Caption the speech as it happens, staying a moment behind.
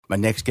My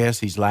next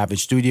guest, he's live in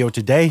studio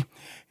today,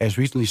 has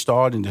recently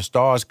starred in the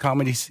Starz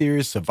comedy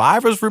series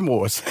Survivor's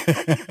Remorse,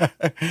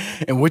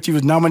 in which he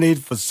was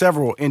nominated for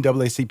several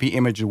NAACP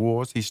Image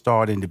Awards. He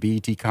starred in the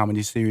BET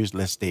comedy series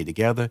Let's Stay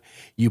Together,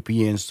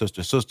 UPN's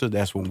Sister Sister,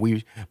 that's when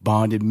we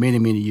bonded many,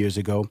 many years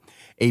ago,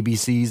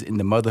 ABC's In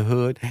the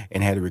Motherhood,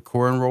 and had a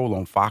recurring role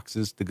on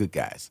Fox's The Good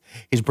Guys.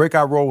 His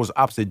breakout role was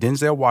opposite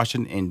Denzel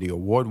Washington in the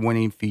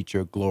award-winning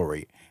feature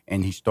Glory,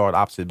 and he starred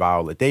opposite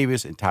Viola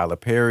Davis in Tyler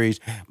Perry's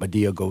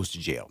Madea Goes to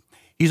Jail.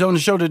 He's on the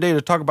show today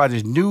to talk about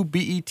his new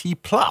BET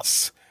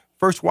Plus,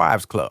 First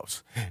Wives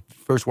Clubs.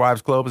 First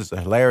Wives Clubs is a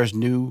hilarious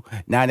new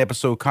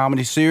 9-episode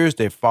comedy series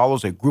that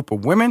follows a group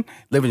of women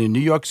living in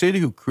New York City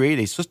who create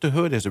a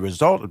sisterhood as a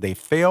result of their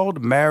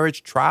failed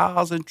marriage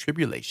trials and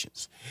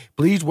tribulations.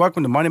 Please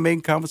welcome to Money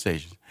Making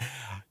Conversations.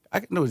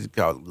 I know he's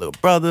called little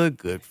brother,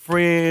 good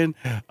friend,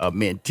 a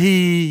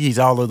mentee. He's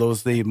all of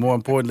those things. More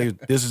importantly,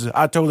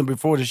 I told him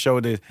before the show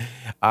that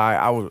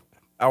I was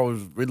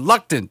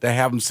reluctant to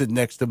have him sit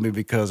next to me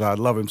because I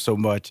love him so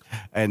much,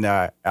 and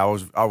I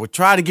would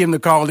try to give him the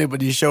call in,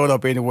 but he showed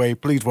up anyway.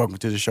 Please welcome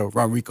to the show,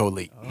 RonReaco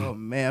Lee. Oh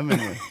man, I'm in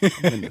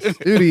the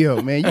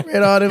studio, man. You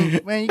read all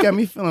them, man. You got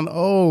me feeling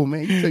old,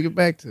 man. You took it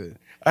back to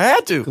I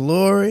had to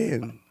Glory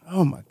and.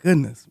 Oh my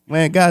goodness,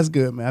 man! God's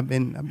good, man. I've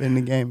been in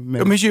the game.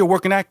 It means you're a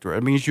working actor.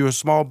 It means you're a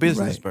small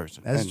business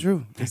person. That's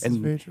true. This is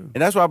very true.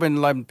 And that's why I've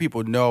been letting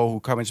people know who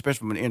come in, especially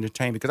from an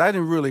entertainment, because I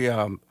didn't really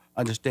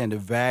understand the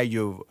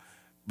value of,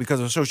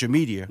 because of social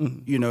media.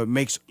 Mm-hmm. You know, it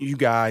makes you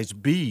guys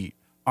be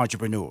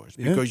entrepreneurs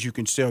because you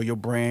can sell your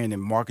brand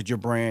and market your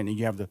brand, and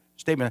you have the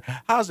statement.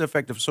 How's the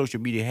effect of social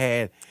media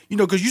had? You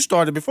know, because you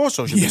started before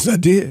social media. Yes, I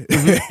did.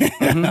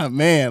 Mm-hmm.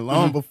 Man,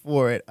 long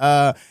before it.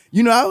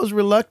 You know, I was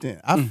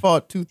reluctant. I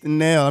fought tooth and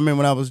nail. I remember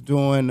when I was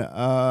doing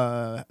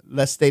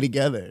Let's Stay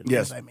Together. Yes. I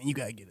was like, man, you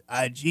gotta get IG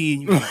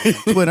and you gotta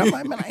get Twitter. I'm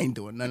like, man, I ain't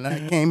doing nothing.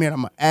 I came here. I'm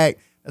gonna act.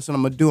 That's what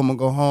I'm gonna do. I'm gonna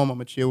go home. I'm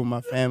gonna chill with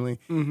my family.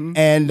 Mm-hmm.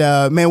 And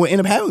man, what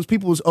ended up happening was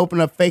people was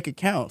opening up fake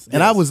accounts,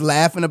 and I was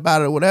laughing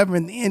about it or whatever.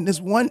 And then this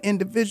one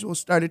individual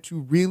started to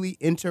really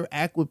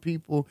interact with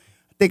people.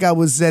 I think I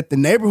was at the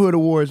Neighborhood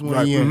Awards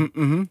one year,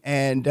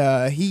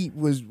 and he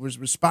was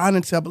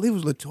responding to, I believe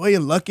it was LaToya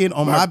Luckett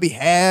on my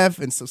behalf,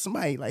 and so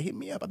somebody like hit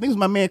me up. I think it was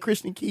my man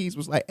Christian Keys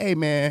was like, "Hey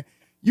man,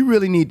 you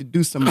really need to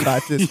do something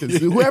about this because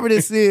whoever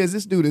this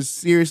dude is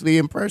seriously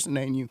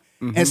impersonating you."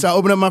 Mm-hmm. And so I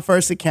opened up my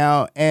first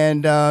account,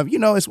 and you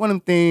know, it's one of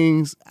them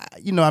things,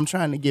 you know, I'm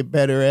trying to get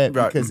better at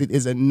because it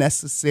is a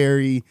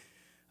necessary,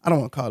 I don't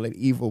want to call it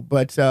evil,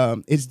 but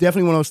it's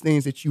definitely one of those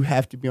things that you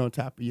have to be on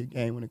top of your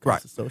game when it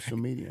comes to social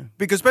media.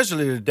 Because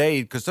especially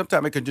today, because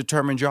sometimes it can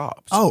determine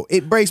jobs. Oh,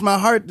 it breaks my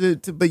heart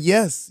but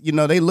yes, you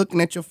know, they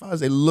looking at your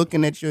files, they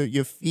looking at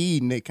your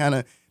feed,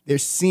 and they're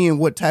seeing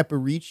what type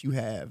of reach you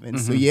have.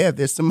 And so, yeah, if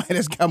there's somebody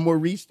that's got more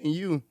reach than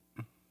you,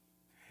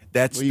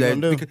 that's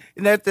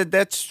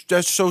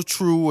so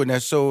true, and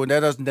that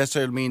doesn't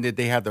necessarily mean that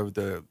they have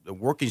the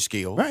working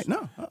skills, right?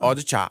 No, or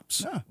the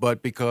chops,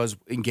 but because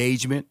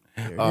engagement,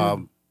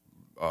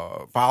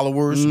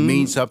 followers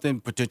mean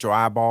something, potential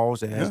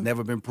eyeballs. It has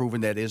never been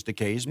proven that is the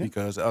case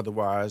because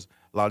otherwise,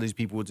 a lot of these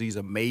people with these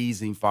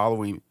amazing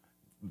following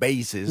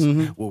bases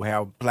will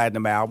have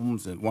platinum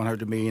albums and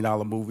 $100 million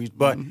movies,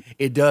 but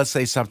it does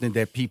say something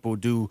that people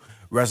do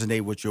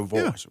resonate with your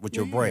voice, with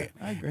your brand.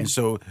 I agree. And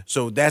so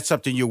that's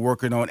something you're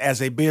working on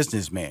as a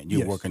businessman.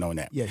 You're working on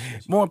that.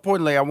 Yes. More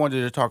importantly, I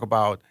wanted to talk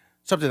about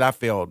something that I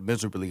failed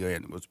miserably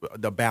in, was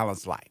the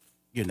balanced life,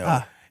 you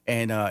know.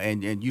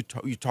 And you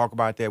talk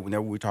about that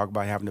whenever we talk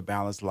about having a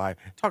balanced life.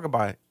 Talk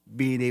about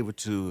being able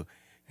to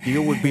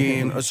deal with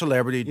being a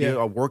celebrity,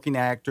 a working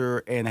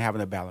actor, and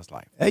having a balanced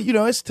life. You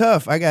know, it's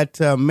tough. I got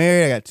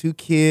married. I got 2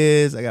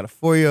 kids. I got a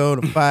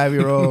 4-year-old, a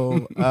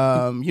 5-year-old.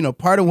 You know,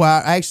 part of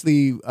why I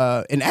actually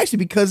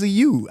because of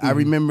you, I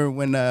remember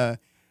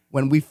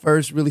when we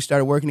first really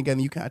started working together,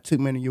 you kind of took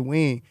me under your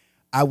wing.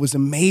 I was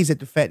amazed at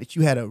the fact that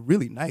you had a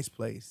really nice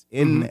place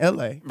in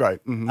L.A.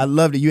 Right. I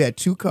loved it. You had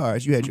 2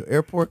 cars. You had your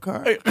airport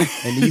car, and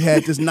then you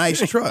had this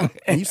nice truck.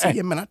 And you said,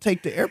 yeah, man, I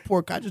take the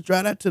airport car. I just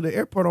drive out to the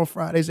airport on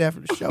Fridays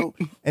after the show,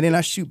 and then I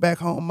shoot back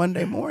home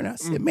Monday morning. I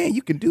said, man,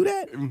 you can do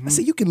that? I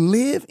said, you can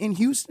live in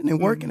Houston and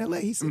work in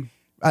L.A.? He said,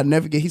 I'd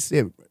never get. He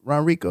said,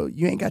 RonReaco,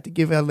 you ain't got to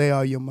give LA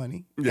all your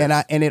money.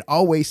 Yes. And it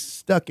always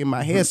stuck in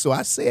my head. So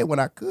I said when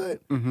I could,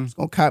 I was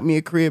gonna cop me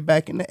a crib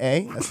back in the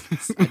A. I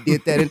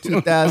did that in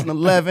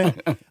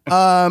 2011.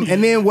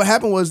 And then what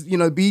happened was, you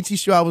know, BT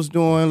show I was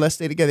doing, Let's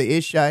Stay Together,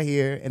 is shot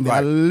here, and then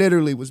I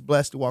literally was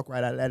blessed to walk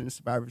right out of that in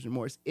Survivor's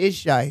Remorse. Is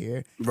shot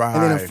here, and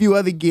then a few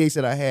other gigs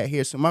that I had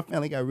here. So my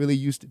family got really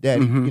used to that,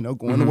 you know,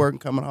 going to work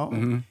and coming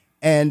home.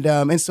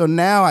 And so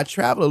now I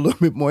travel a little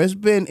bit more. It's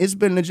been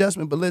an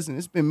adjustment, but listen,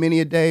 it's been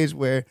many a days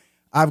where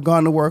I've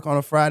gone to work on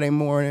a Friday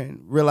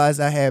morning, realized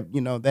I had, you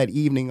know, that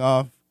evening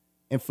off,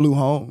 and flew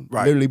home.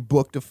 Literally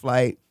booked a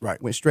flight,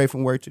 went straight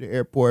from work to the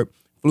airport,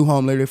 flew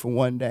home literally for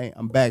one day.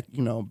 I'm back,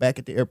 you know, back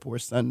at the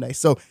airport Sunday.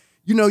 So,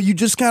 you know, you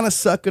just kind of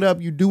suck it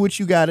up. You do what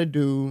you got to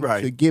do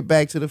to get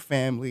back to the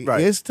family.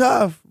 It's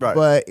tough,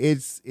 but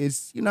it's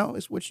you know,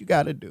 it's what you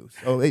got to do.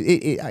 So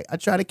I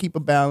try to keep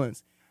a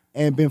balance.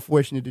 and been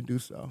fortunate to do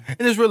so.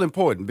 And it's really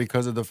important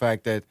because of the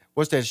fact that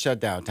what's that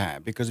shutdown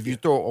time? Because if you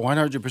throw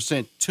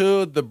 100%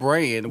 to the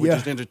brand, which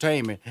is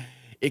entertainment,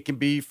 it can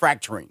be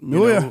fracturing.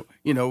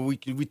 You know, we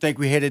think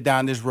we headed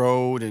down this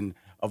road and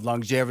of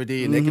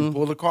longevity, and they can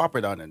pull the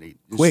carpet underneath.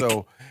 Quick.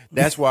 So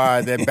that's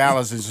why that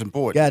balance is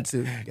important. Got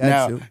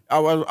to. I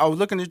was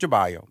looking at your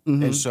bio,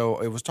 and so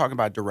it was talking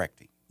about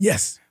directing.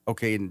 Yes.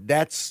 Okay, and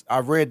I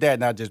read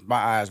that, and my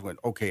eyes went,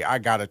 okay, I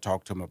got to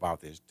talk to him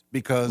about this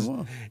because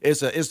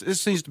it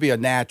seems to be a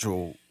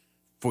natural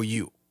for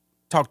you.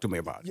 Talk to me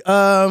about it.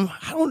 I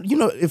don't,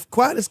 if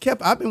quiet is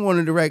kept, I've been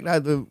wanting to direct.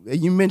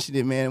 You mentioned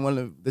it, man. One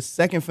of the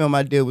second film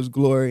I did was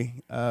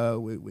Glory,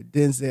 with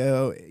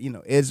Denzel.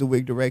 Ed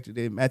Zwick directed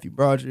it. Matthew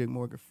Broderick,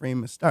 Morgan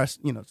Freeman, stars.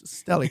 It's a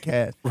stellar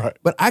cast. Right.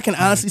 But I can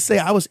honestly say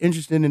I was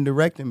interested in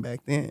directing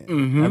back then.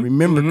 I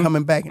remember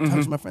coming back and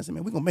talking to my friends. Said,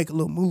 man, we're gonna make a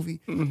little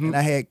movie. And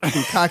I had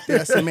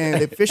concocted. I said, man,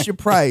 that Fisher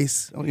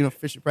Price.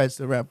 Fisher Price is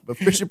still around, but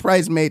Fisher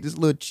Price made this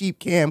little cheap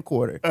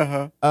camcorder.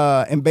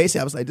 And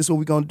basically, I was like, this is what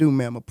we're gonna do,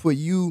 man. I'm gonna put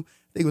you.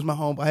 I think it was my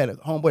homeboy. I had a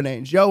homeboy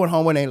named Joe and a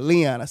homeboy named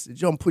Leon. I said,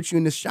 Joe, I'm going to put you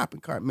in this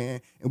shopping cart,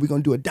 man, and we're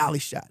going to do a dolly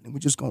shot, and we're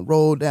just going to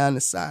roll down the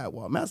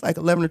sidewalk. Man, I was like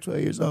 11 or 12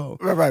 years old.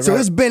 So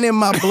it's been in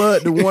my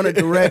blood to want to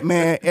direct,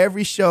 man,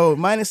 every show.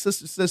 Minus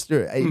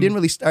Sister. It didn't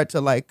really start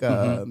till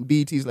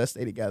BET's Let's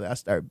Stay Together. I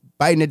started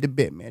biting at the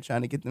bit, man,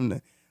 trying to get them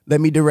to let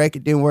me direct.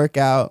 It didn't work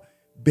out.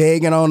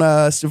 Begging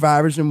on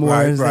Survivor's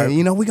Remorse. Right. And,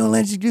 we're going to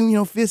let you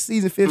do, fifth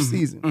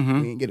season. We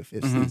didn't get a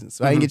fifth season,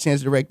 so I didn't get a chance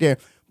to direct there.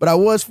 But I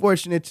was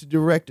fortunate to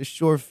direct a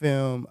short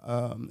film.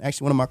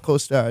 Actually, one of my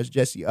co-stars,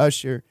 Jesse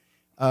Usher,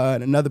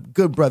 and another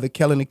good brother,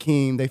 Kellen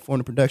Akeem, they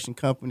formed a production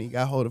company,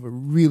 got hold of a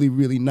really,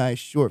 really nice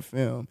short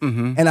film.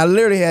 And I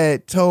literally I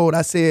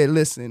said,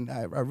 listen,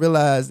 I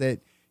realized that,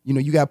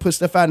 you got to put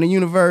stuff out in the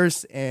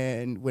universe,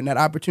 and when that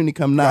opportunity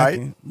come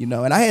knocking,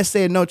 and I had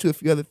said no to a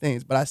few other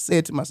things, but I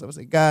said to myself, I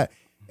said, God,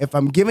 if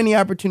I'm given the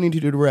opportunity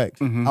to direct,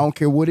 I don't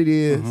care what it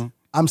is,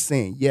 I'm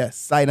saying yes,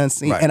 sight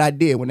unseen. And I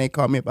did. When they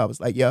called me up, I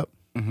was like, yep.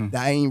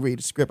 I ain't read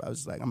the script. I was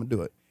just like, I'm going to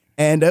do it.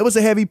 And it was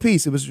a heavy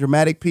piece. It was a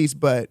dramatic piece,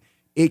 but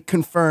it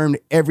confirmed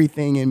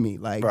everything in me.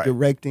 Like,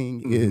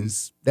 directing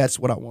that's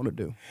what I want to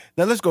do.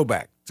 Now, let's go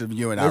back to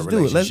you and let's our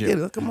relationship. relationship.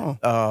 Let's get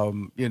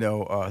it. Come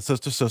on.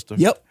 Sister.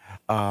 Yep.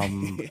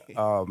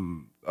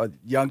 A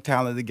young,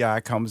 talented guy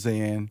comes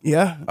in.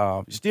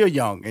 Yeah. Still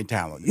young and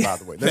talented, by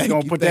the way. Let's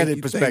go put that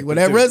in perspective. Well,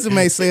 that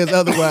resume says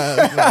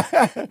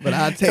otherwise, but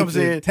I'll take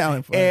the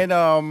talent for it.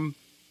 And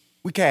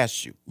we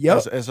cast you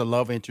as a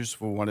love interest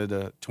for one of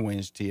the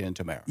twins, Tia and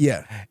Tamara.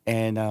 Yeah.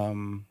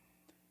 And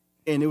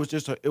it was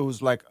it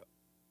was like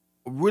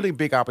a really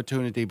big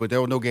opportunity, but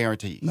there were no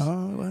guarantees.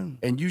 No, it wasn't.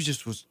 And you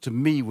just was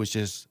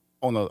just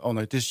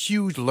on this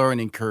huge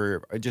learning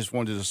curve. I just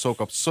wanted to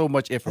soak up so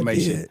much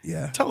information. I did,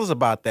 yeah. Tell us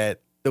about that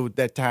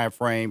time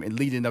frame and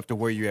leading up to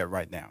where you're at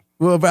right now.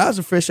 Well, but I was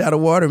fresh out of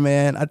water,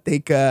 man. I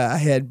think I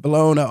had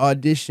blown an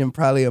audition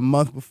probably a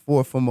month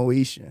before for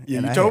Moesha. Yeah,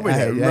 you told me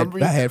that.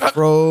 Remember? I had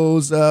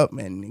froze up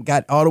and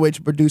got all the way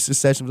to producer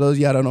session. For those of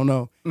y'all that don't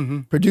know,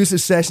 producer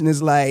session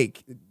is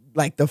like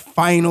the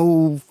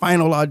final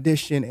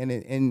audition,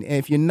 and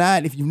if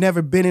you've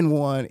never been in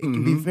one, it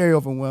can be very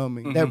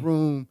overwhelming. That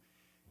room,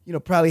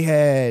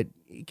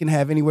 it can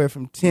have anywhere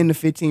from 10 to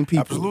 15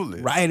 people.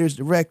 Absolutely. Writers,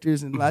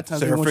 directors, and a lot of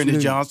times Sarah Finney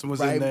Johnson was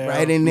in there.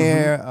 Right in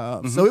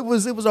there. So it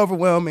was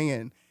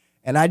overwhelming,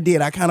 and I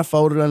kind of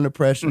folded under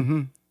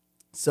pressure.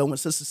 So when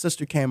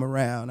Sister came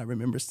around, I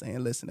remember saying,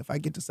 listen, if I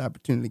get this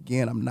opportunity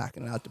again, I'm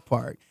knocking it out the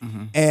park.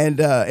 And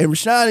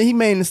Rashawn, he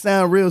made it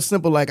sound real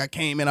simple, like I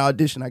came in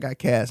audition, I got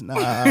cast.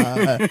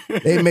 Nah,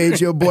 they made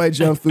your boy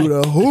jump through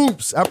the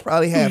hoops. I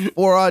probably had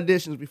 4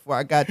 auditions before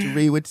I got to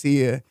read with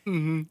Tia.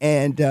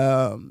 And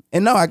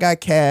no, I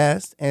got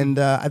cast. And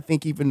I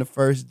think even the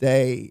first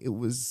day, it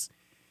was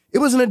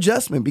an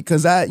adjustment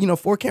because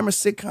 4-camera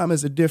sitcom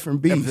is a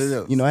different beast.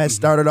 I had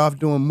started off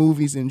doing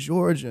movies in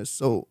Georgia,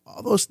 so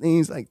all those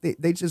things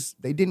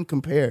they didn't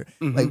compare.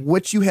 Like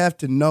what you have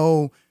to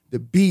know, the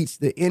beats,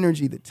 the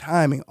energy, the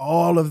timing,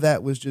 all of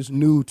that was just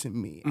new to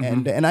me.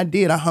 And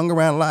I hung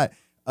around a lot.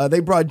 They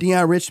brought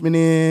Deion Richmond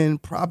in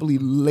probably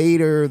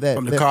later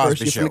from the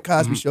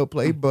Cosby Show,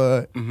 played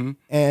Bud,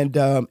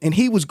 and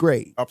he was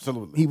great.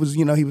 Absolutely, he was.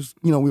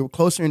 We were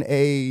closer in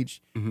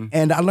age,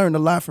 and I learned a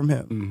lot from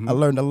him. I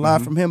learned a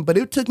lot from him, but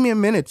it took me a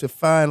minute to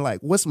find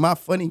what's my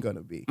funny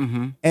gonna be,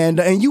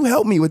 and you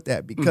helped me with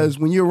that because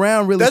when you're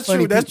around really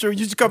funny people, that's true. You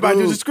just come out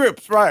and do the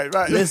scripts, right?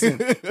 Listen,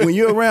 when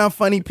you're around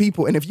funny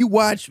people, and if you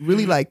watch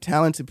really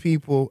talented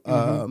people,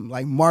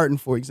 like Martin,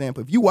 for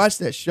example, if you watch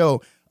that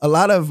show. A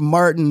lot of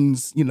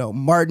Martin's,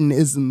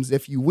 Martinisms,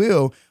 if you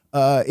will,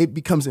 it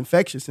becomes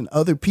infectious, and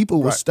other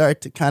people will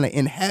start to kind of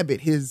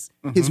inhabit his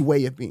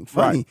way of being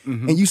funny.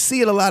 And you see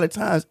it a lot of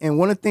times. And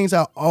one of the things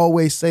I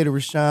always say to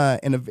Rashawn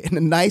in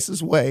the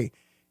nicest way,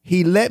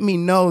 he let me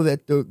know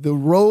that the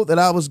road that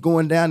I was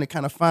going down to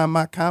kind of find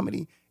my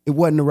comedy, it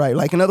wasn't the right.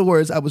 Like, in other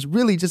words, I was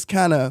really just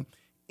kind of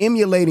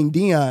emulating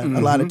Dion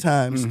a lot of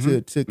times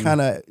to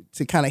kind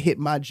of hit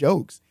my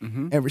jokes.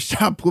 And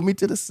Rashad pulled me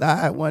to the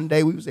side one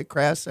day. We was at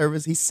craft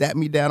service. He sat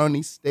me down on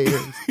these stairs,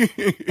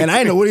 and I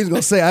didn't know what he was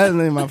gonna say. I didn't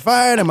know, am I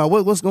fired? Am I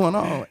what's going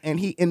on? And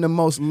he, in the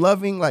most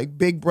loving, like,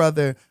 big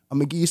brother, I'm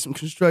gonna give you some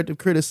constructive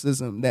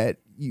criticism that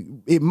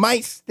it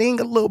might sting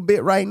a little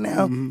bit right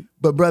now,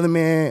 but brother,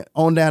 man,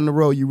 on down the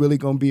road, you're really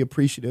gonna be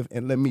appreciative.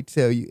 And let me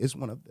tell you, it's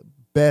one of the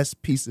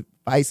best piece of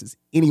advice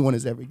anyone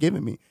has ever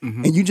given me.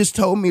 And you just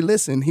told me,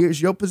 listen,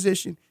 here's your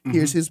position,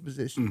 here's his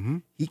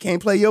position. He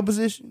can't play your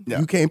position,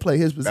 you can't play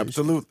his position.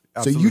 Absolutely.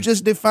 So you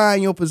just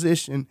define your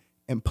position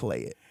and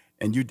play it.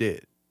 And you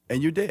did.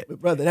 And you did.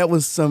 But brother, that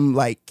was some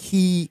like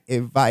key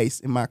advice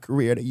in my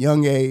career at a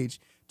young age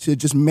to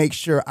just make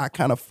sure I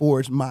kind of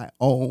forged my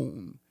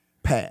own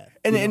path.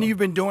 And you've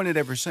been doing it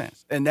ever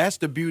since. And that's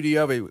the beauty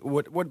of it.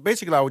 What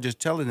basically I was just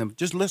telling them,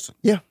 just listen.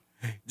 Yeah.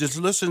 Just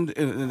listen,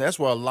 and that's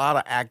where a lot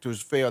of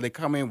actors fail. They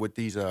come in with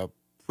these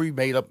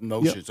pre-made up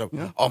notions of,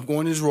 oh, I'm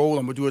going this role,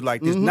 I'm going to do it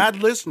like this. Not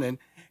listening.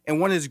 And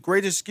one of his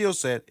greatest skill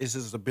set is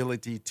his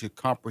ability to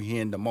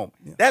comprehend the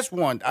moment. That's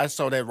one, I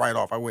saw that right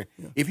off. I went,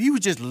 if he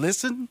would just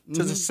listen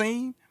to the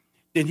scene,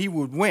 then he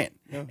would win.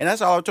 And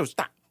that's all I told him.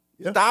 Stop.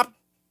 Stop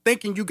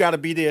thinking you got to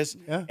be this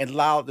and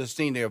allow the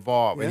scene to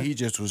evolve. And he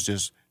just was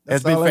just...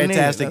 That's been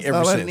fantastic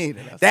ever since.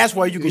 That's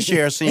why you can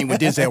share a scene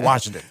with Denzel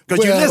Washington,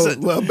 because you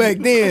listen. Well, back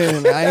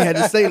then I ain't had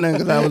to say nothing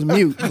because I was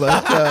mute.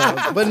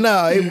 But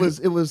no, it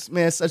was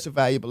man, such a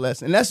valuable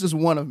lesson, and that's just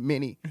one of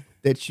many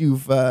that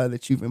you've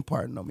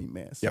imparted on me,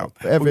 man. So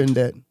forever in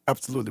that.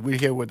 Absolutely, we're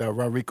here with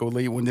RonReaco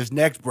Lee. When this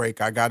next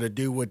break, I got to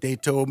do what they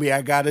told me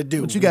I got to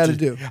do. What you got to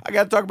do? I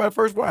got to talk about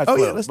First Wives Club.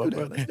 Yeah, let's do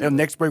that. And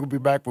next break, we'll be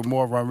back with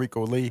more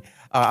RonReaco Lee.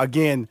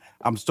 Again,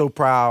 I'm so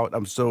proud.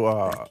 I'm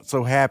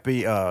so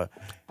happy.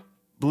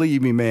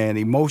 Believe me, man,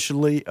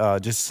 emotionally,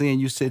 just seeing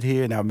you sit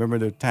here, and I remember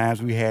the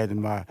times we had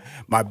in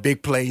my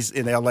big place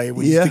in L.A.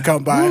 We used to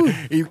come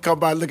by. You come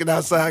by looking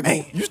outside,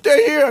 go, you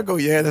stay here? I go,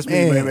 yeah, that's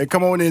me, man.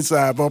 Come on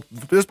inside, but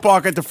just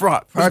park at the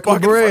front. Park La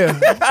Brea.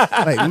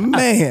 Like,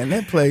 man,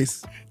 that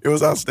place. It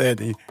was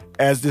outstanding.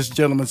 As this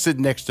gentleman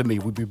sitting next to me,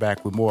 we'll be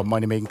back with more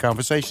Money Making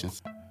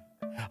Conversations.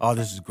 Oh,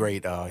 this is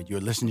great.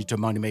 You're listening to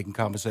Money Making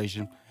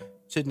Conversation.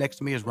 Sitting next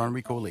to me is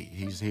RonReaco Lee.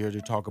 He's here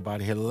to talk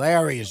about a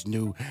hilarious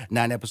new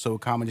 9-episode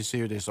comedy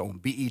series that's on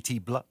BET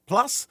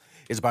Plus.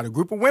 It's about a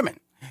group of women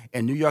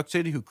in New York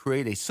City who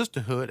create a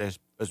sisterhood as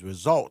a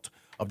result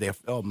of their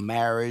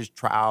marriage,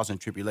 trials, and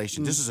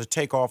tribulations. This is a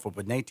takeoff of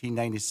a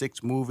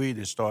 1996 movie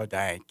that starred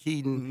Diane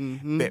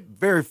Keaton.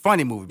 Very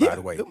funny movie, by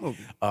the way. Good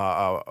movie.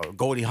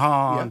 Goldie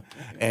Hawn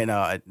and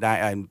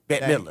Bette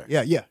Midler.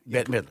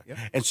 Bette Midler. Yeah.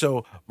 And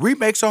so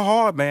remakes are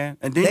hard, man.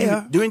 And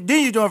then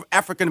you're doing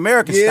African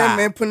American style. Yeah,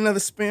 man, put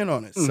another spin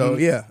on it. So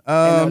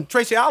and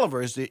Tracy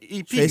Oliver is the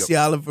EP. Tracy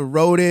Oliver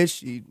wrote it.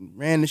 She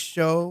ran the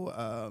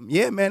show.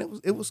 Yeah, man,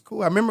 it was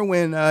cool. I remember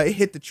when it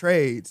hit the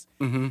trades.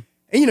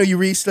 And, you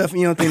read stuff and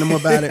you don't think no more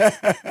about it.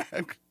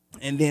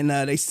 And then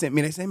they sent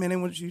me, they said, man, they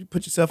want you to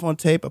put yourself on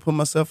tape. I put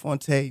myself on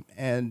tape.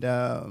 And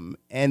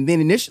then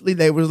initially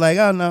they was like,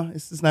 oh, no,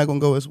 it's just not going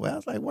to go as well. I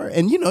was like, word.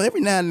 And,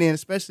 every now and then,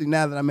 especially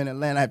now that I'm in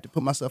Atlanta, I have to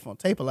put myself on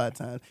tape a lot of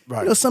times.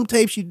 Right. Some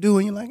tapes you do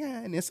and you're like,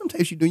 and then some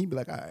tapes you do and you be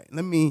like, all right,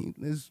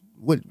 this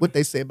what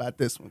they say about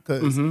this one.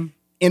 Because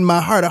in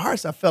my heart of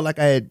hearts, I felt like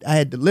I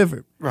had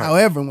delivered. Right.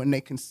 However, when they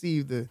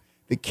conceived the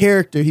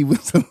character, he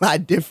was a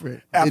lot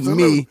different than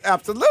me.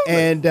 Absolutely.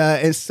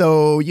 And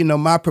so,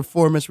 my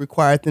performance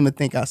required them to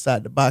think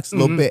outside the box a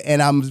little bit.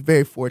 And I was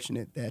very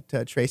fortunate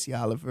that Tracy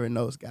Oliver and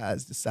those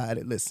guys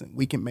decided, listen,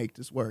 we can make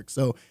this work.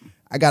 So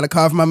I got a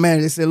call from my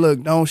manager. They said,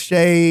 look, don't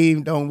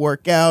shave, don't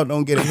work out,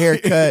 don't get a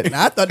haircut. And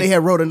I thought they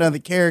had wrote another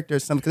character or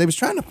something because they was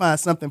trying to find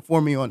something for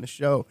me on the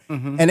show.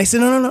 And they said,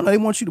 no, they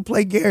want you to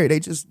play Gary.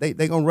 They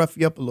going to rough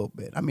you up a little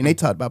bit. I mean, they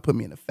talked about putting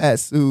me in a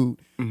fast suit.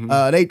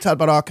 They talked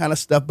about all kind of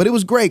stuff. But it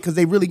was great because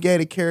they really gave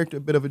the character a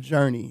bit of a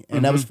journey.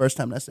 And that was the first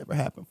time that's ever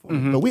happened for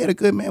me. But we had a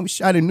good, man. We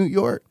shot in New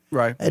York.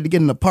 Right. I had to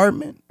get an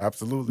apartment.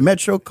 Absolutely.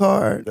 Metro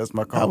card. That's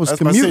my car. I was That's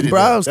commuting,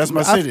 bro. That's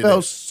my city. I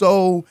felt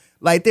so...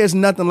 Like, there's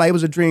nothing like, it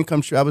was a dream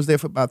come true. I was there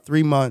for about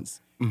 3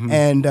 months,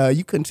 and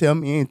you couldn't tell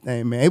me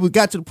anything, man. It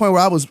got to the point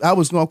where I was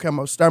going, okay, I'm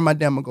going to start my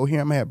day, I'm going to go here,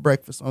 I'm going to have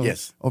breakfast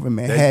over in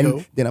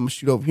Manhattan, then I'm going to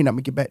shoot over here, and I'm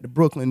going to get back to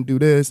Brooklyn and do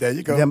this. There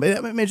you go.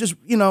 Then, man, just,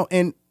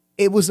 and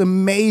it was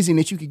amazing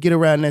that you could get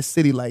around that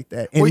city like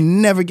that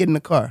and never get in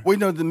the car. Well,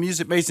 the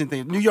music amazing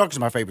thing, New York is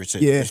my favorite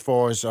city as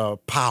far as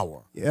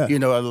power. Yeah.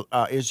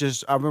 It's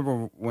just, I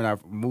remember when I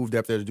moved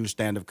up there to do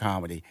stand-up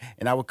comedy,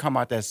 and I would come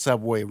out that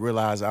subway and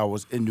realize I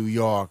was in New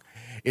York.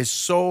 It's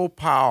so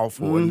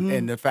powerful,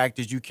 and the fact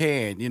that you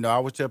can, I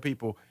would tell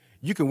people,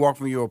 you can walk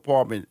from your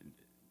apartment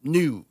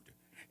nude,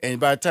 and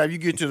by the time you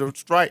get to the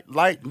straight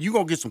light, you're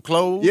going to get some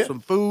clothes,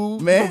 some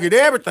food, man, you're going to get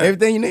everything.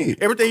 Everything you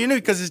need. Everything you need,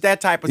 because it's that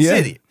type of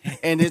city.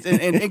 And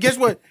guess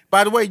what?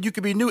 By the way, you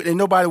could be nude, and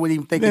nobody would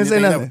even think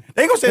anything. They ain't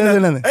going to say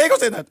nothing. They ain't going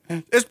to say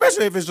nothing.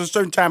 Especially if it's a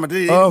certain time of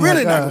the day. They're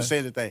really not going to say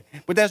anything.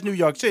 But that's New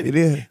York City. It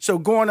is. So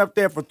going up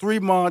there for 3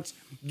 months,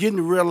 getting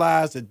to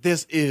realize that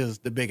this is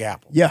the Big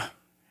Apple. Yeah.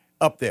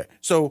 Up there.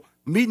 So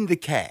meeting the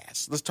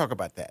cast. Let's talk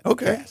about that.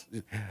 Okay. Cast.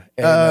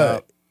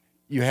 And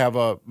you have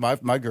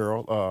my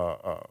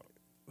girl,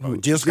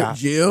 Jill Scott.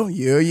 Jill,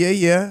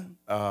 yeah.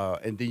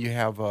 And then you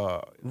have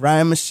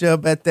Ryan Michelle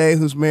Bethea,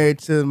 who's married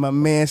to my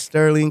man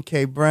Sterling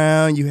K.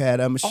 Brown. You had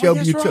Michelle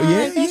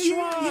Buteau.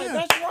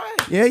 That's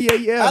right.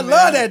 Yeah. I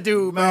love that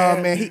dude, man.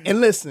 Oh, man.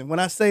 And listen, when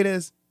I say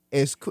this,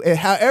 it's cool.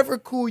 However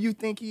cool you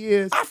think he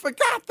is, I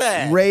forgot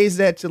that. raise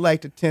that to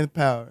like the 10th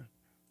power.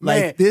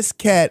 Man. Like this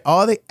cat,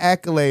 all the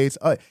accolades,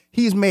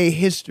 he's made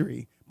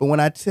history. But when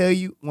I tell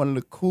you, one of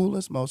the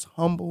coolest, most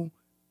humble,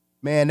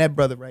 man, that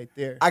brother right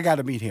there. I got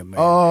to meet him, man.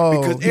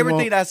 Oh, because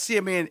everything I see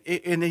him in,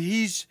 and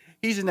he's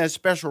in that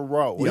special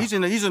role. Yeah.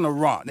 He's in a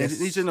run. Yes.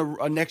 He's in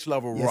a next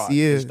level Yes, run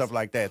he is. and stuff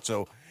like that.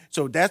 So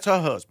that's her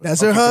husband.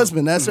 That's her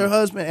husband. Cool. That's her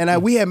husband.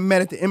 And we had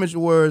met at the Image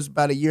Awards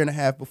about a year and a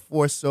half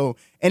before. So,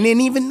 and then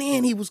even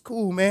then he was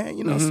cool, man.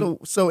 You know.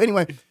 So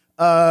anyway,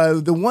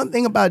 the one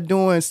thing about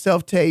doing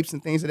self tapes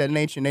and things of that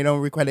nature, they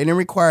didn't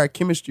require a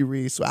chemistry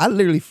read. So I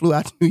literally flew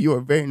out to New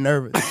York very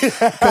nervous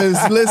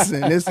because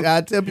listen, I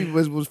tell people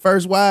it was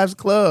First Wives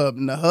Club,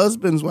 and the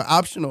husbands were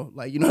optional.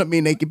 Like, you know what I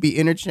mean? They could be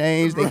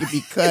interchanged. They could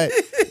be cut.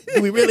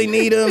 Do we really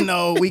need them?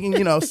 No, we can.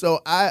 You know. So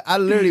I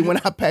literally, when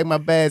I packed my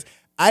bags,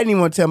 I didn't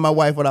even want to tell my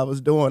wife what I was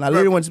doing. I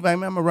literally wanted to be like,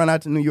 man, I'm gonna run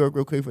out to New York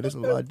real quick for this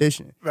little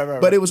audition.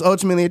 Right. But it was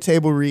ultimately a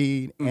table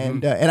read,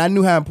 and I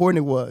knew how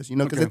important it was, you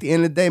know, because at the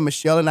end of the day,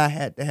 Michelle and I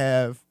had to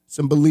have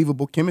some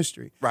believable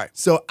chemistry. Right.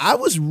 So I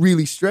was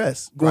really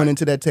stressed going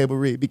into that table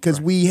read because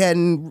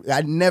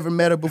I'd never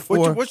met her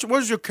before. What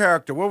was your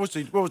character? What was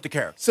the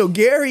character? So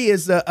Gary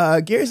is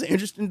Gary's an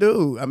interesting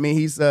dude. I mean,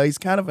 he's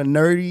kind of a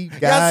nerdy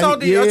guy. Yeah, I saw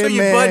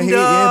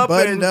you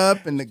buttoned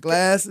up and the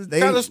glasses.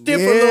 They kind of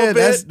stiff a little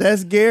bit.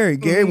 That's Gary.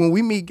 Gary, when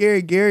we meet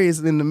Gary is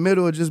in the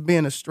middle of just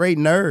being a straight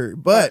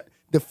nerd. But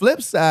the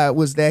flip side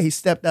was that he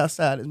stepped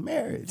outside his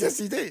marriage. Yes,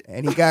 he did.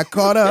 And he got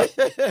caught up.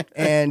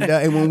 And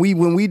when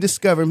we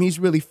discover him, he's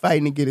really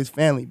fighting to get his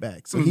family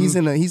back. So he's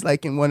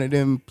like in one of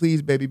them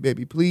please baby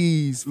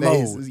please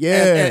phases. Mode.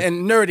 Yeah.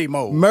 And nerdy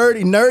mode.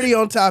 Nerdy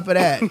on top of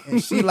that.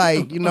 And she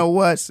like, you know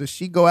what? So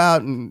she go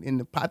out and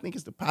in I think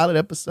it's the pilot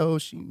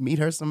episode, she meet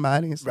her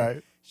somebody. And so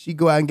right. She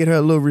go out and get her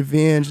a little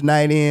revenge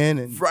night in.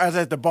 And fries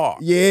at the bar.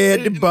 Yeah,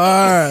 at the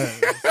bar.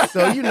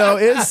 So, you know,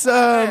 it's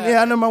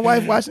I know my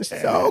wife watching. She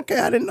said, oh, okay,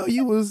 I didn't know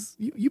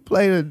you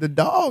played the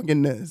dog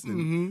in this.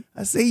 And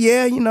I said,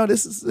 yeah, you know,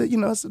 this is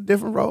it's a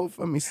different role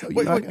for me. So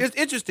it's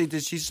interesting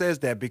that she says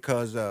that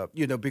because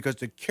because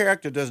the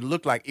character doesn't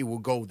look like it will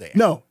go there.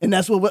 No, and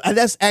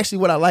that's actually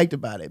what I liked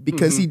about it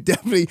because he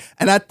definitely,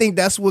 and I think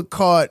that's what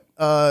caught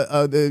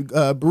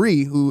the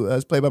Bree, who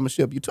is played by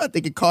Michelle Buteau. I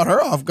think it caught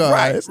her off guard.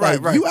 Right, it's right.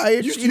 You out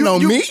here, you know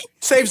me.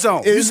 Safe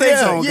zone. You safe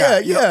zone guy.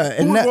 Yeah.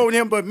 Who would want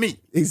him but me?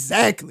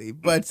 Exactly.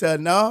 But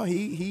no,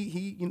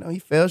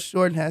 he fell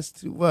short and has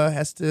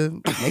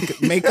to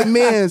make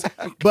amends.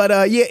 But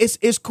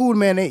it's cool,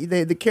 man.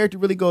 The character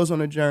really goes on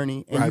a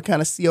journey, and you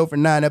kind of see over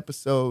 9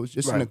 episodes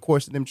just in the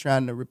course of them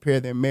trying to repair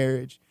their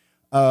marriage.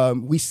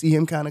 We see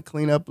him kind of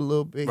clean up a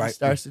little bit. He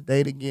starts to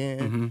date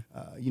again.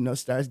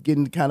 Starts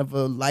getting kind of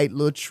a light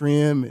little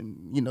trim,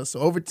 and so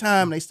over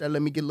time they start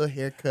letting me get a little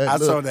haircut. I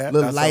saw that.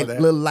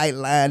 Little light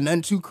line,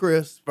 nothing too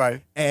crisp.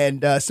 Right.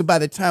 And so by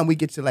the time we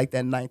get to like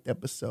that 9th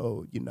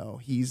episode,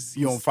 he's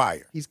on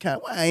fire. He's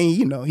kind of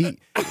he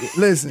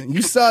listen.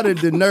 You saw the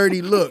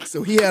nerdy look,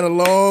 so he had a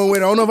long way.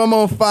 I don't know if I'm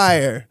on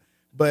fire.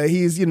 But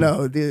he's,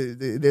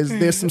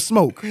 there's some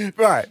smoke.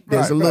 Right.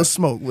 There's a little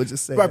smoke, we'll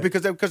just say. Right,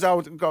 because I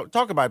was going to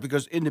talk about it,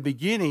 because in the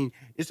beginning,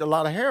 it's a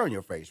lot of hair on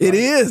your face. Right? It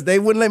is. They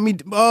wouldn't let me,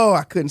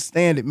 I couldn't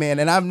stand it, man.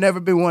 And I've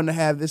never been one to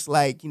have this,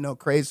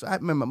 crazy. So I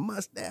remember my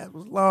mustache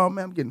was long,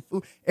 man. I'm getting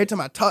food. Every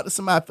time I talk to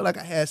somebody, I feel like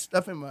I had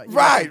stuff in my,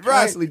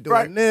 constantly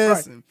doing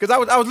this. Because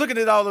I was looking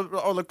at all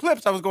the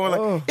clips. I was going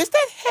like, is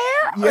that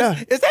hair?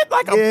 Yeah. Is that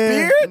like a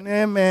beard?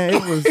 Man,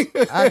 it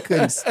was, I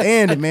couldn't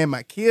stand it, man.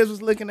 My kids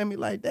was looking at me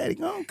like, Daddy,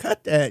 go on, cut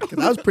that, because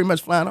I was pretty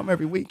much flying home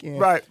every weekend.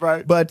 Right.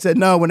 But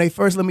no, when they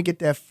first let me get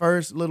that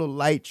first little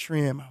light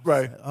trim, I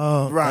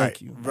was like,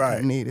 thank you.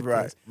 I needed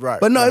this.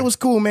 But no, it was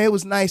cool, man. It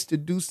was nice to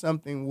do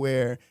something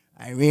where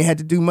I really had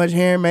to do much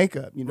hair and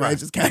makeup. I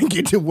just kind of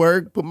get to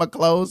work, put my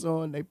clothes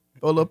on, they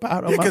throw a little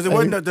powder on my face. Because it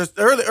wasn't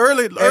the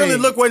early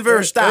look wasn't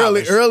very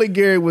stylish. Early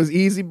Gary was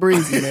easy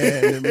breezy,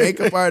 man. The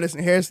makeup artists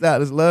and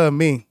hairstylists love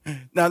me.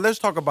 Now let's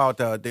talk about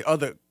the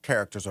other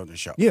characters on the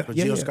show.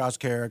 Jill Scott's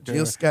character.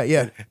 Jill Scott,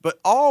 yeah. But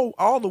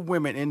all the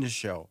women in the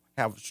show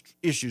have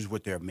issues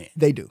with their men.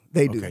 They do.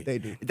 They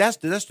do. That's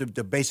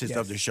the basis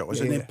of the show. Is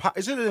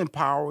it an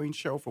empowering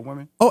show for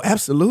women? Oh,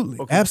 absolutely.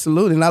 Okay.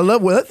 Absolutely. And I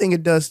love what other thing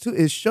it does too,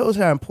 is shows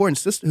how important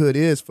sisterhood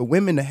is for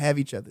women to have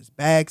each other's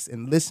backs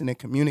and listen and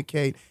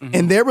communicate.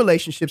 And their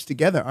relationships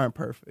together aren't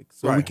perfect.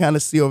 So we kind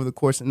of see over the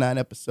course of 9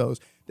 episodes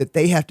that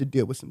they have to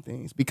deal with some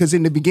things. Because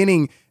in the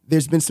beginning,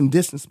 there's been some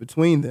distance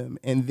between them.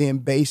 And then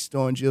based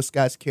on Jill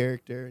Scott's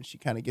character, and she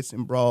kind of gets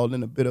embroiled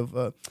in a bit of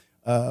a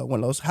one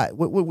of those hot,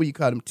 what would you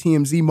call them,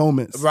 TMZ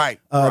moments.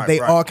 They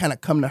all kind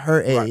of come to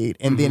her aid.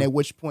 And then at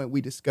which point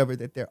we discover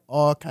that they're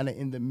all kind of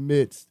in the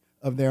midst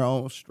of their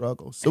own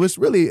struggles. So it's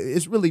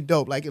really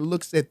dope. Like it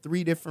looks at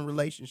 3 different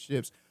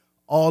relationships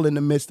all in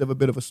the midst of a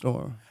bit of a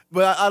storm.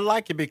 But I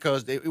like it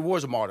because it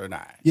was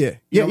modernized. Yeah.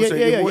 You know what I'm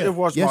saying? Yeah. It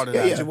was Yes,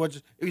 modernized. yeah. It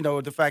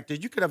was, the fact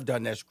that you could have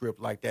done that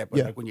script like that, but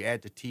Yeah. like when you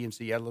add the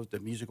TMC elements, the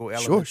musical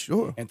elements,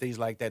 Sure. and things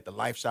like that, the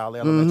lifestyle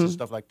elements and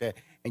stuff like that,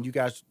 and you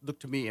guys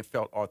looked to me and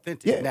felt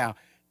authentic. Yeah. Now,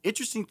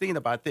 interesting thing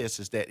about this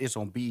is that it's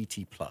on BET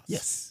Plus.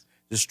 Yes.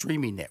 The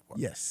streaming network.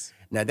 Yes.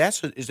 Now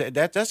that's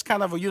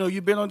kind of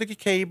you've been on the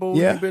cable,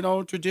 Yeah. you've been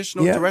on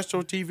traditional Yeah.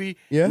 terrestrial TV.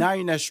 Yeah. Now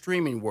you're in that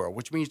streaming world,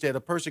 which means that a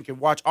person can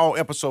watch all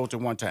episodes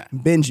at one time.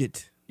 Binge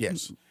it.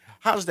 Yes.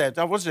 How's that?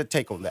 What's your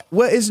take on that?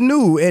 Well, it's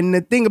new, and the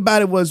thing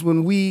about it was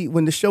when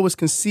the show was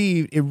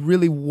conceived, it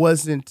really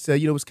wasn't.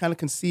 It was kind of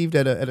conceived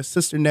at a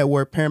sister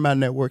network, Paramount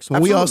Network. So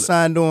when we all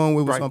signed on,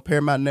 we was Right. on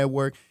Paramount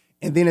Network,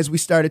 and then as we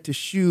started to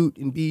shoot,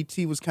 and BET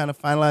was kind of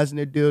finalizing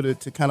their deal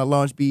to kind of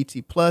launch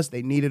BET Plus,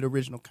 they needed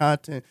original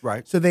content.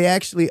 Right. So they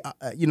actually,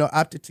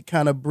 opted to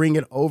kind of bring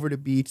it over to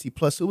BET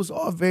Plus. So it was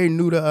all very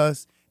new to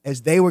us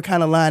as they were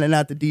kind of lining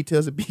out the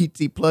details of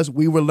BET Plus.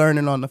 We were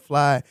learning on the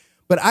fly.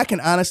 But I can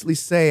honestly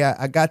say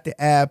I got the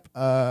app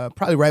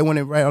probably right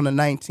on the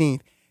 19th,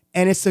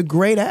 and it's a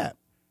great app.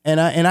 And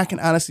I can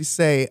honestly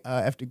say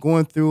after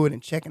going through it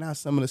and checking out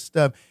some of the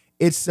stuff,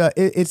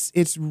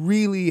 it's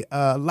really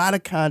a lot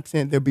of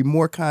content. There'll be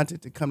more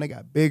content to come. They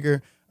got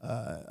bigger.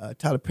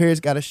 Tyler Perry's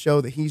got a show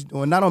that he's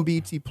doing, not on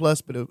BET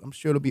Plus, but I'm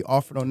sure it'll be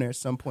offered on there at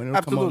some point. It'll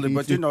Absolutely, come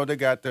on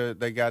BET. but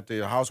they got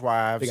the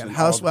Housewives. They got and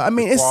Housewives. all I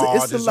mean, the it's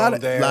quads a is lot on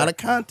of there.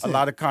 content. A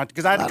lot of content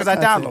because lot of I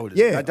content. downloaded it.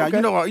 Yeah, okay.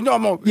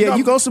 I'm on.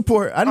 You gonna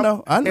support? I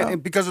know.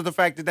 And because of the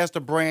fact that that's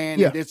the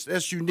brand, Yeah.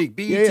 that's unique.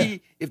 BET, Yeah.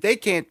 if they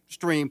can't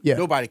stream, Yeah.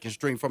 nobody can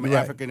stream from an You're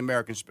right. African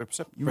American You're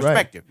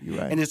perspective. right.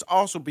 You're right. And it's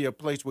also be a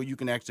place where you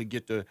can actually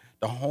get the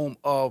home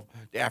of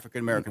the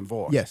African American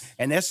voice. Yes.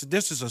 And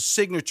this is a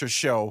signature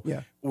show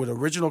Yeah. with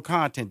original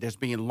content that's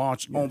being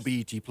launched on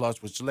BET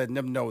Plus, which is letting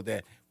them know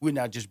that we're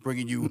not just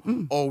bringing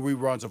you old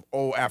reruns of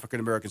old African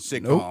American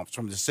sitcoms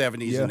from the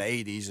 70s Yeah. and the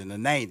 80s and the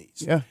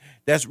 90s. Yeah.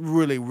 That's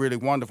really, really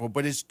wonderful.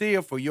 But it's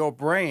still for your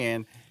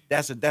brand.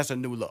 That's a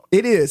new look.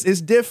 It is.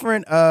 It's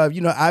different.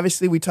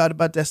 Obviously we talked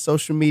about that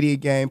social media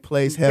game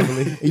plays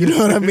heavily. You know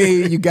what I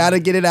mean? You got to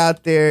get it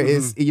out there.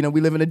 It's we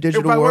live in a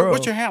digital world.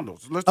 What's your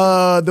handles?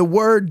 The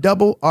word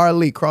double R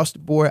Lee, across the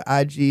board,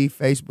 IG,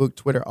 Facebook,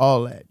 Twitter,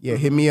 all that. Yeah,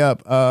 hit me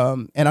up.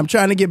 And I'm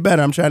trying to get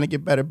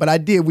better. But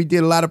we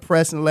did a lot of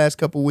press in the last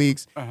couple of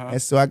weeks, and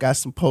so I got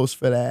some posts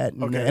for that.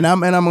 And, Okay. and I'm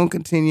gonna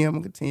continue. I'm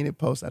gonna continue to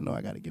post. I know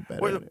I got to get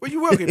better. Well, at it.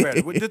 you will get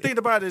better. The thing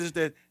about it is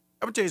that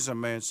I'm gonna tell you something,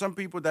 man. Some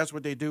people, that's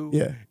what they do.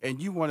 Yeah.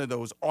 And you one of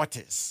those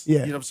artists. Yeah.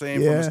 You know what I'm saying?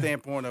 From Yeah. the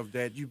standpoint of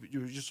that,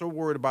 you're so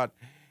worried about.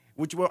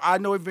 Which, well, I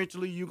know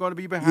eventually you're going to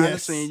be behind the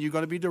Yes. scene. You're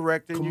going to be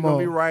directing. Come You're going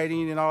to be on.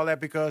 writing and all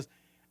that because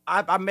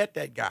I met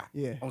that guy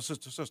Yeah. on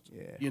Sister.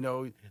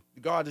 Yeah.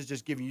 God is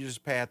just giving you this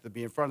path to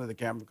be in front of the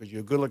camera because you're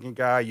a good-looking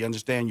guy. You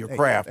understand your Thank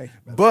you, craft. thank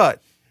you,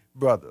 But,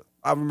 brother,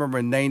 I remember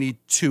in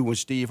 '92 when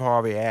Steve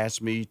Harvey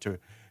asked me to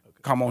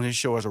come on his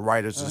show as a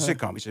writer, as a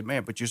sitcom. He said,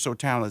 "Man, but you're so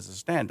talented as a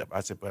stand-up."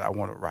 I said, "But I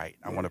want to write.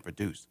 I want to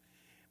produce."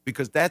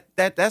 Because that's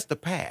the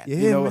path.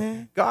 Yeah,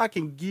 man. God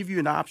can give you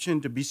an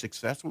option to be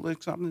successful in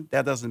something.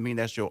 That doesn't mean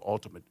that's your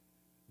ultimate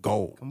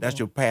goal. That's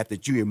your path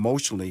that you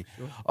emotionally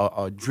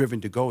are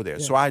driven to go there.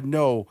 So I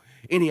know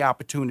any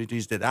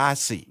opportunities that I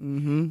see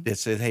that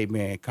says, "Hey,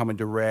 man, come and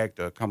direct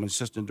or come and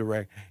assistant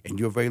direct," and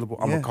you're available,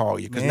 I'm gonna call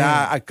you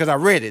because I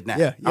read it now.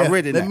 Yeah, I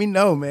read it. Let now. me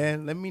know,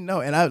 man. Let me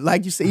know. And I,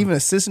 like you said, even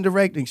assistant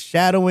directing,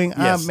 shadowing.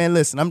 Yes. Man,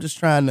 listen, I'm just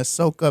trying to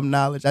soak up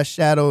knowledge. I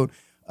shadowed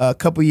a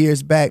couple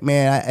years back,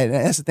 man. And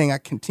that's the thing. I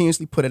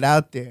continuously put it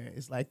out there.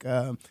 It's like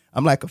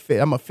I'm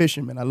a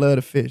fisherman. I love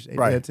to fish.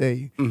 They'll tell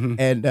you.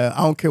 And I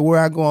don't care where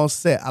I go on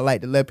set. I like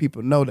to let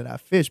people know that I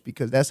fish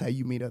because that's how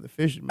you meet other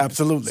fishermen.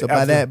 Absolutely. So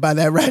by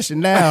that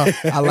rationale,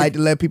 I like to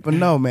let people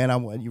know, man. I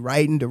want you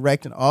writing,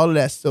 directing, all of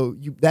that. So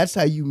that's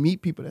how you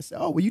meet people that say,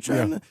 "Oh, well, you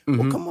trying to?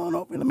 Well, come on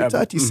over. Let me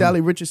talk to you."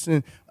 Sally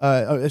Richardson,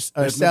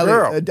 Sally,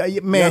 girl.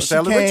 man, she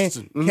Sally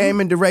Richardson. came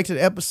and directed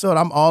the episode.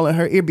 I'm all in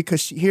her ear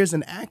because here's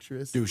an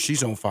actress. Dude,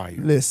 she's on fire.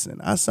 Listen,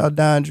 I saw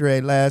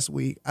Dondre last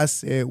week. I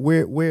said,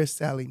 where's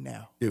Sally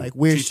now? Dude, like,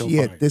 where's she's on she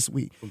fire. at this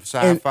week? From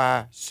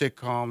sci-fi,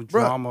 sitcom,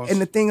 dramas.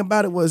 And the thing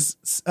about it was,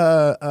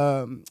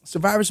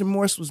 Survivor's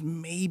Remorse was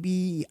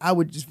maybe, I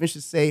would just venture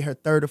to say, her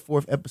third or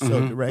fourth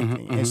episode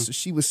directing. And so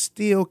she was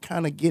still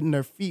kind of getting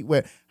her feet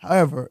wet.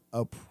 However,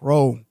 a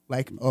pro.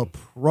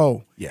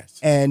 Yes.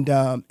 And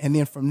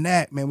then from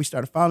that, man, we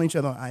started following each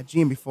other on IG.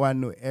 And before I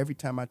knew it, every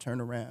time I turn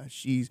around,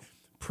 she's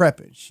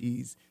prepping.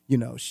 She's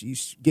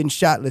getting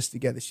shot lists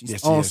together.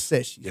 She's on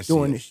set. She's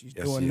doing this. She's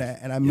doing that.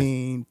 And I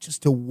mean,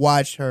 just to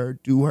watch her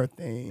do her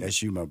thing.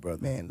 That's you, my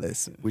brother. Man,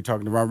 listen. We're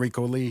talking to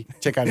RonReaco Lee.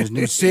 Check out his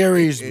new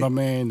series, my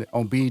man,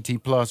 on BET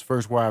Plus,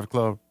 First Wives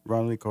Club.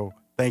 RonReaco,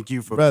 thank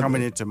you for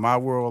coming into my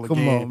world again.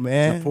 Come on,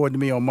 man. Supporting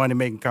me on Money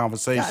Making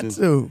Conversations.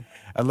 Got to.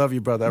 I love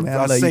you, brother. Man,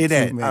 I love say you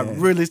that. too, man. I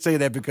really say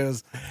that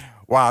because,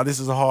 wow,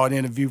 this is a hard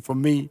interview for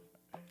me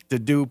to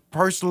do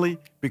personally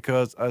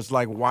because it's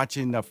like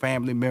watching a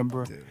family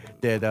member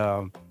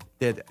that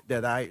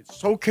that I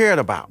so cared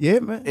about. Yeah,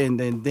 man.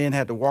 And then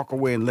had to walk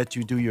away and let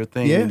you do your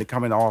thing, Yeah. and to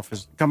come in the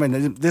office, come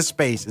in this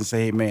space and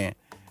say, hey, man,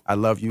 I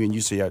love you, and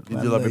you say, you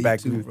love me back.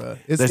 Too, bro.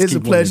 It's a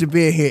pleasure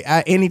being here.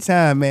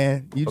 Anytime,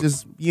 man. You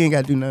ain't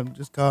got to do nothing.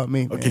 Just call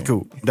me, man. Okay,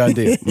 cool. Done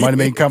deal. Money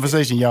Making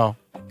Conversation, y'all.